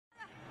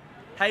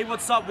Hey,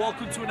 what's up?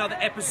 Welcome to another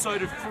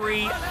episode of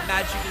Free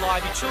Magic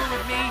Live. You're chilling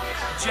with me,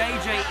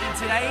 JJ. In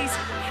today's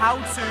How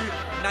To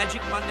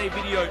Magic Monday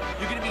video,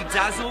 you're going to be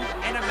dazzled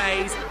and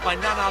amazed by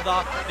none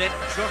other than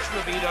Josh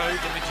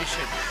Rubberband, the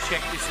magician.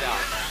 Check this out.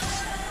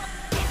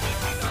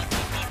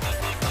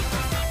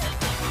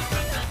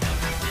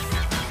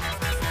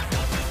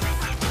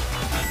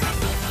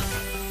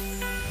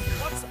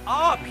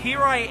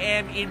 Here I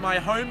am in my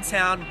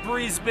hometown,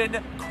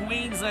 Brisbane,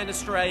 Queensland,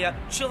 Australia,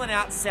 chilling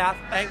out South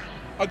Bank.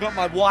 I got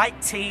my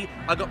white tee,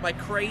 I got my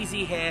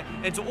crazy hair,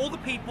 and to all the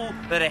people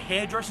that are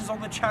hairdressers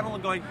on the channel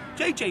and going,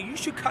 JJ, you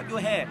should cut your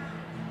hair.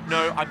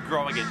 No, I'm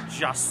growing it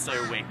just so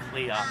we're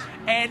clear.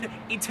 And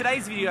in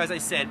today's video, as I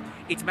said,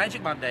 it's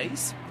Magic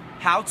Mondays,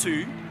 how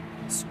to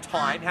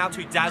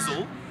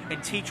dazzle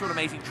and teach you an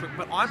amazing trick,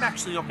 but I'm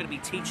actually not going to be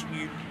teaching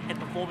you and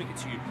performing it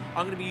to you.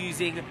 I'm going to be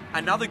using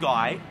another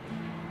guy,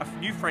 a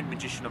new friend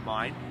magician of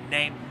mine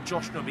named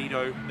Josh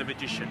Rubberband, the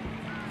magician.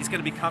 He's going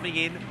to be coming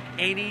in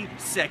any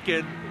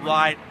second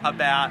right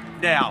about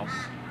now.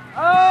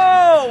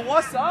 Oh,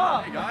 what's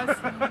up? Hey guys.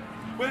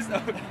 Where's the...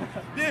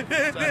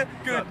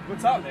 Good.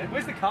 What's up, man?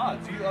 Where's the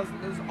cards?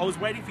 I was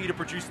waiting for you to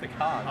produce the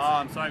cards. Oh,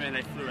 I'm sorry, man.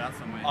 They flew out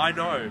somewhere. I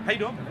know. How you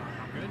doing?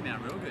 Good, man.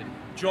 Real good.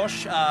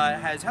 Josh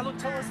has... tell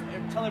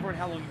everyone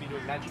how long you've been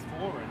doing magic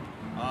for.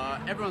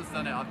 And... everyone's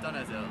done it. I've done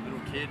it as a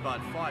little kid,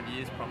 but 5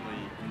 years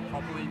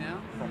properly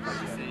now.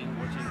 Seeing,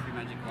 watching Free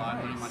Magic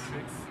Live, learning my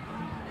tricks. Yeah.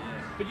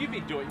 But you've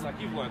been doing, like,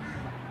 you've learned.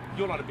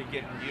 You're not a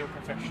beginner, you're a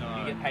professional, no.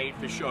 You get paid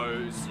for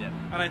shows. Yep.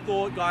 And I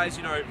thought, guys,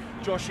 you know,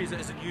 Josh is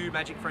a new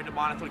magic friend of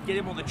mine. I thought I'd get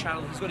him on the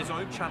channel. He's got his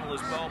own channel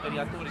as well, but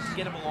I thought I'd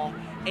get him along,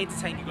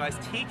 entertain you guys,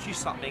 teach you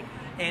something.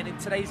 And in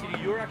today's video,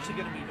 you're actually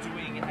going to be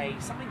doing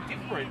something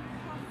different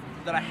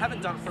that I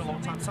haven't done for a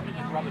long time, something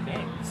with rubber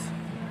bands.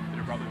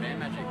 Bit of rubber band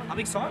magic. I'm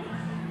excited.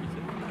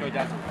 Go,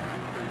 Dazzle.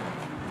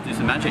 Do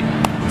some magic.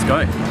 Let's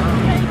go.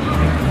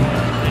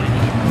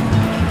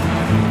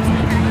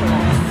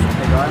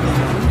 Hey guys, you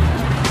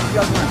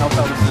guys want to help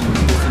out with some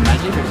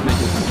magic? We're just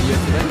making some video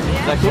today.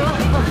 Is that cool?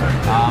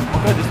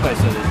 I'll go this way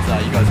so that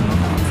you guys are not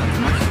saying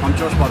too much. I'm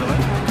Josh, by the way.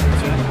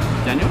 What's your name?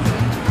 Daniel?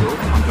 Cool.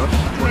 I'm Josh.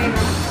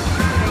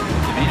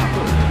 Davina?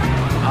 Cool.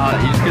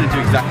 You're just going to do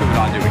exactly what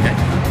I do, okay?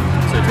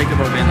 So take the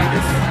rubber band like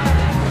this.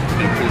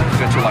 You're going to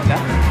stretch it like that.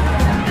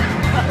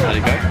 There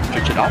you go.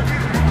 Stretch it up.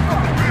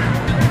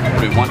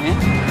 Put it in one hand,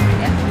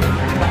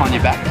 behind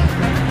your back,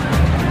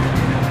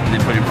 and then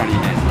put it in front of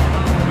your hand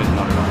with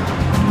another one.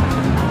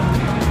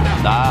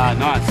 Ah,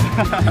 nice.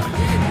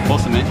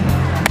 Awesome, man.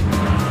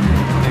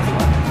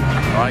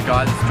 Alright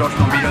guys, it's Josh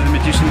Rubberband, the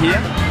magician here.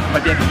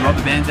 Hope you have the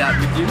rubber bands out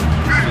with you.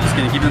 We're just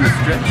going to give them a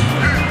stretch.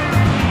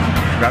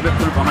 Grab it,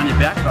 put it behind your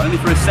back, but only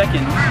for a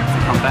second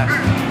to come back.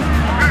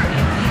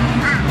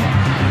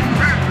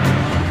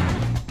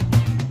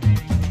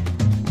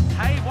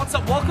 What's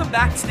up? Welcome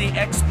back to the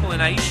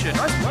explanation.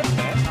 Nice work,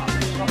 man.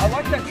 I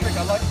like that trick.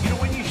 I like, you know,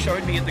 when you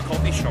showed me at the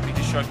coffee shop, you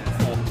just showed me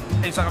before,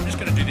 and it's like, I'm just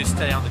going to do this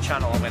today on the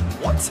channel. I went,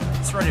 what?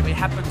 It's right. It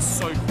happens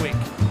so quick,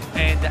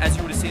 and as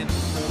you would have seen in the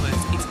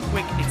performance, it's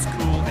quick, it's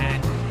cool,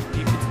 and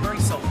it's very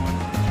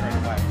self-motivating straight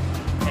away.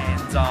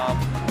 And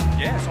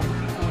yeah, so I'm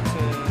looking forward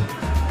to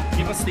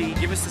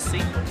give us the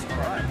sequence. All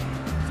right.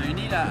 So you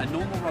need a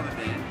normal rubber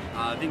band.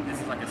 I think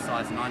this is like a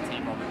size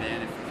 19 rubber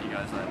band if you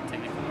guys are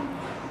technical.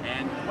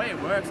 And the way it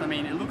works, I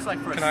mean, it looks like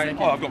for a second...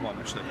 Oh, I've got mine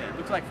actually. Yeah, it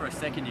looks like for a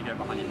second you go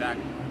behind your back,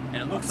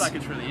 and it looks like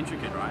it's really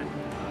intricate, right?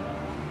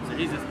 So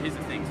here's the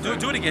thing. So,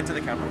 do it again to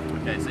the camera.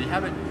 Okay, so you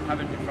have it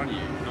in front of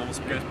you. Normal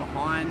speed. It goes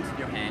behind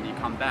your hand, you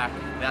come back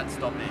without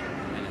stopping,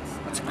 and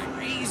that's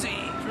crazy.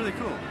 It's really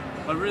cool,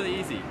 but really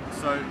easy.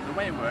 So the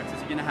way it works is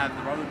you're going to have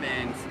the rubber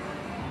bands.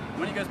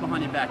 When it goes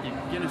behind your back, you're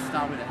going to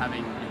start with it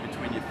having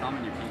between your thumb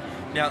and your pinky.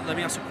 Now, let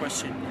me ask you a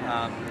question.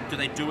 Do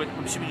they do it?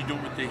 I'm assuming you do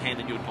it with the hand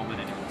that you're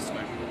dominant in. So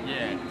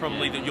yeah,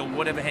 probably your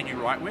whatever hand you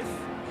write with.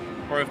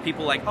 Or if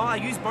people are like, oh, I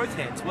use both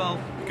hands. Well,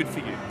 good for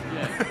you.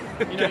 Yeah,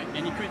 you know,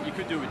 and you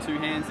could do it with two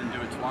hands and do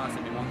it twice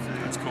if you want to.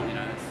 That's cool. You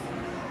know, it's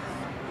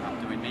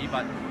not doing me,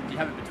 but you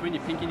have it between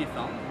your pinky and your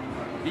thumb.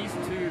 These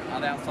two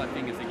other outside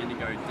fingers are going to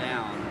go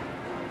down,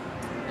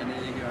 and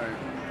then you go.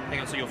 Hang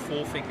on, so your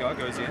forefinger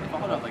goes in. If I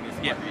hold up like this,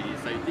 yeah.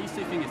 So these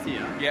two fingers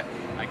here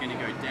are going to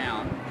go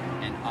down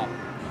and up.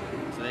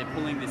 So they're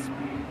pulling this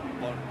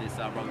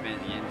rubber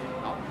band at the end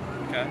up.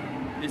 Okay.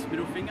 This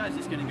middle finger is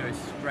just going to go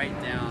straight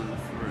down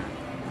through,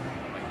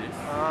 like this.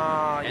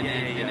 And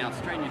then now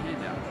straighten your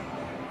hand out.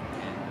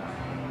 And,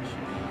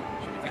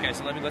 okay,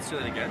 so let's do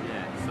that again.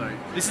 Yeah. So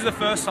this is the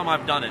first time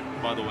I've done it,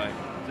 by the way.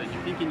 So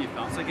your pinky and your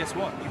thumb. So guess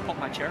what? You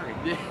popped my cherry.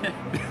 Yeah.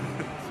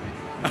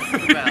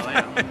 Talk about it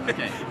later.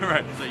 Okay.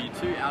 Right. So your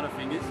two outer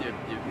fingers, your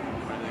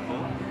what do they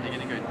call it? They're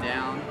going to go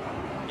down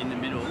in the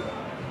middle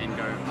and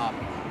go up.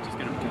 Just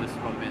going to pull this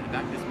rubber band at the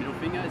back. This middle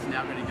finger is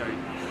now going to go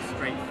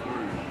straight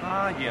through.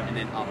 Yeah. And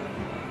then up.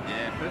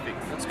 Yeah,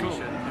 perfect. That's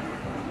cool.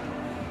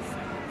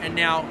 And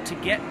now to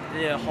get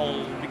the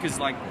whole, because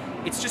like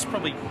it's just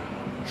probably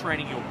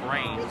training your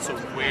brain, so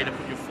where to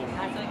put your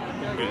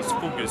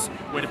fingers,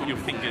 where to put your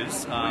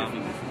fingers.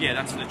 Yeah,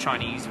 that's the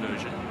Chinese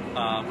version.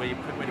 Where to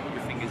put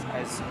your fingers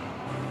as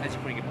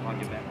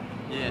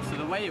Yeah, so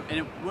the way, and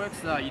it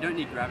works, you don't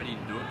need gravity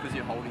to do it because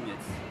you're holding it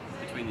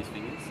between these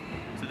fingers.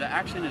 So the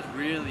action is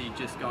really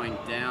just going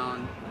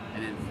down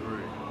and then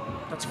through.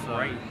 That's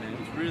great, man.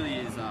 It really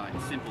is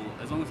simple,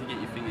 as long as you get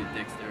your finger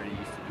dexterity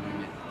used to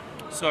doing it.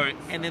 So,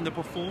 and then the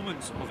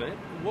performance of it,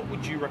 what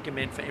would you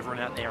recommend for everyone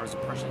out there as a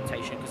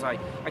presentation? Because I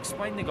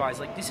explained to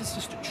guys, like, this is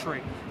just a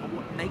trick, but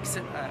what makes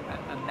it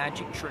a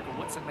magic trick, or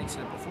what makes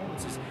it a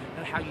performance is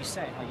how you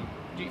say it.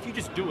 If you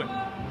just do it,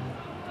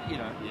 you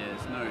know. Yeah,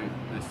 there's no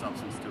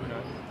substance to it.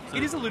 So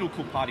it is a little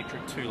cool party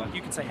trick too. Like,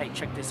 you can say, hey,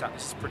 check this out,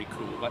 this is pretty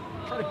cool. But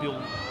try to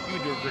build, you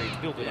would agree, to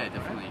build it up. Yeah,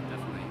 definitely.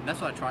 That's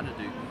what I try to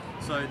do.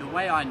 So the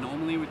way I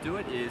normally would do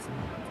it is,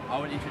 I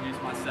would introduce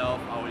myself,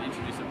 I would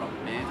introduce the rubber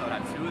bands, I would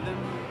have 2 of them.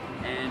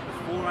 And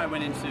before I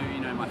went into,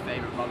 my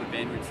favorite rubber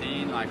band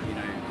routine, like,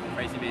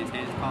 Crazy Man's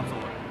Hands Pumps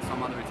or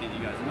some other routine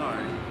you guys know,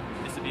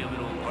 this would be a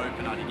little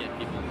opener to get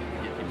people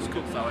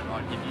cool. So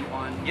I'd give you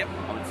one. Yep.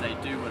 I would say,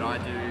 do what I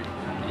do,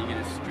 and you're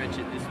going to stretch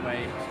it this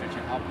way, stretch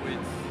it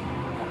upwards,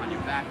 on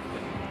your back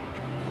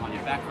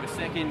for a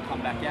second,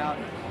 come back out,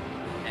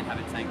 and have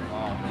it take a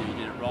while. You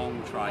did it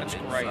wrong, try That's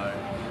again. great. So,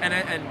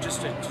 and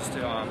just to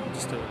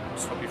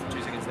stop you for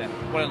 2 seconds there.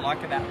 What I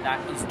like about that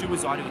is do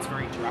as I do. It's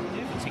very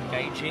interactive. It's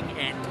engaging,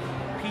 and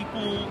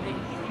people.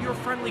 You're a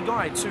friendly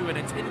guy too, and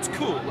it's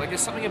cool. Like,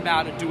 there's something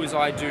about a do as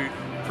I do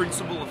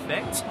principle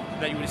effect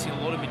that you would have seen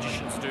a lot of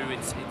magicians do.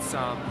 It's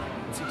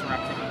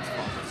interactive and it's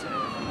fun.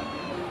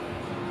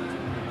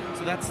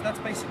 So that's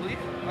basically it.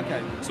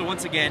 Okay. So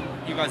once again,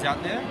 you guys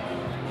out there,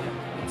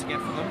 once again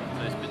for them.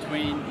 So it's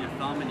between your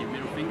thumb and your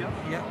middle finger.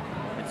 Yeah.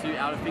 The 2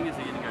 outer fingers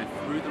are going to go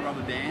through the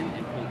rubber band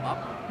and pull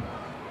up.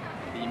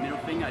 And your middle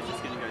finger is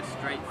just going to go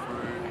straight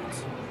through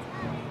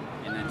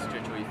and then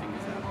stretch all your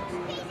fingers out.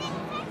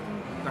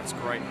 That's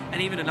great.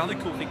 And even another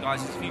cool thing,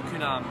 guys, is if you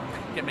can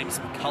get maybe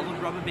some coloured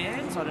rubber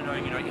bands. I don't know,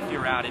 if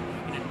you're out in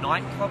a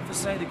nightclub, for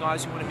say, the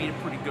guys who want to meet a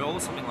pretty girl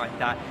or something like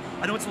that.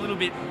 I know it's a little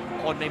bit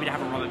odd maybe to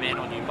have a rubber band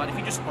on you, but if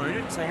you just own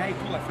it and say, hey,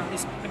 cool, I found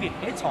this, maybe a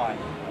hair tie.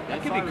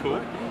 That could be cool.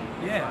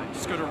 Yeah,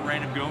 just go to a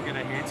random girl and get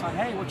a hair tie.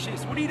 Hey, watch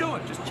this. What are you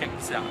doing? Just check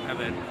this out. And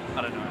then,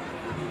 I don't know.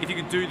 If you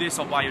can do this,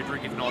 I'll buy you a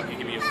drink. If not, you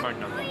give me your phone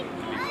number.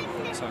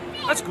 So,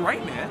 that's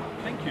great, man.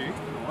 Thank you.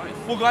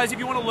 Well, guys, if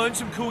you want to learn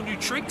some cool new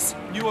tricks,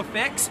 new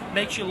effects,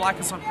 make sure you like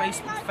us on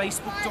Facebook,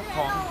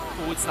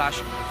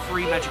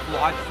 facebook.com/Free Magic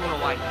Live. If you want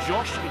to like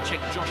Josh, you can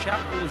check Josh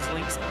out. All his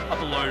links are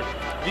below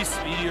this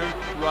video,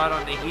 right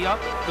under here.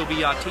 He'll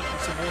be teaching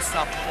some more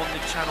stuff on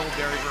the channel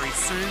very, very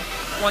soon.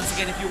 Once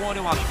again, if you want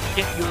to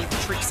get your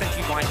tricks sent to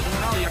you by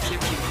email, you actually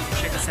have to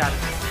check us out at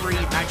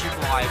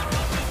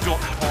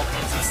freemagiclive.com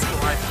and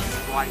subscribe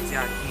right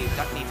down here.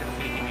 That means that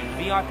we're going to give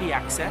you VIP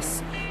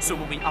access. So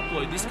when we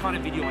upload this kind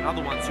of video and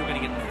other ones, you're going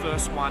to get the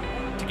first one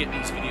to get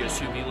these videos.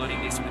 So you'll be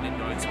learning this within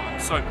no time.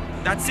 So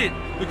that's it.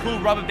 The cool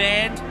rubber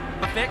band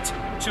effect.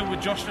 Chill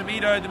with Josh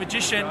Namito, the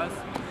magician.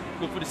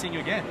 Look forward to seeing you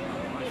again.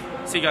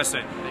 See you guys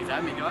soon. Thanks for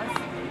having me, guys.